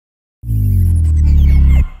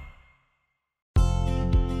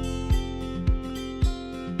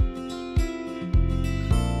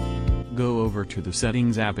over to the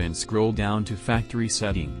Settings app and scroll down to Factory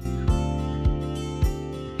Setting.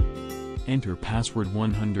 Enter password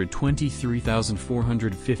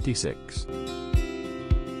 123456.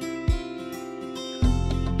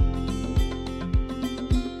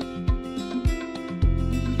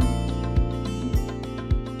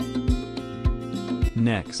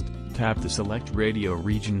 Next, tap the Select Radio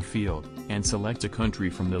Region field, and select a country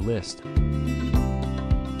from the list.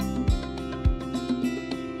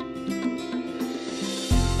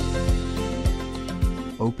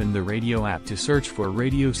 Open the radio app to search for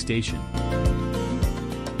radio station.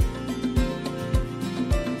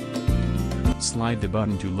 Slide the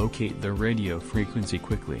button to locate the radio frequency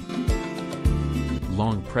quickly.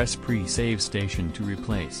 Long press pre-save station to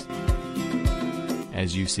replace.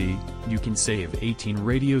 As you see, you can save 18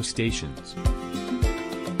 radio stations.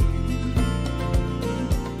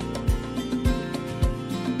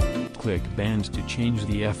 Click Band to change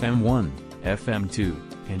the FM1, FM2,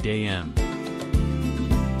 and AM.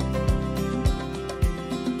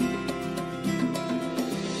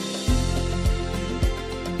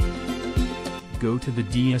 Go to the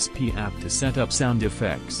DSP app to set up sound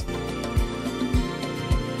effects.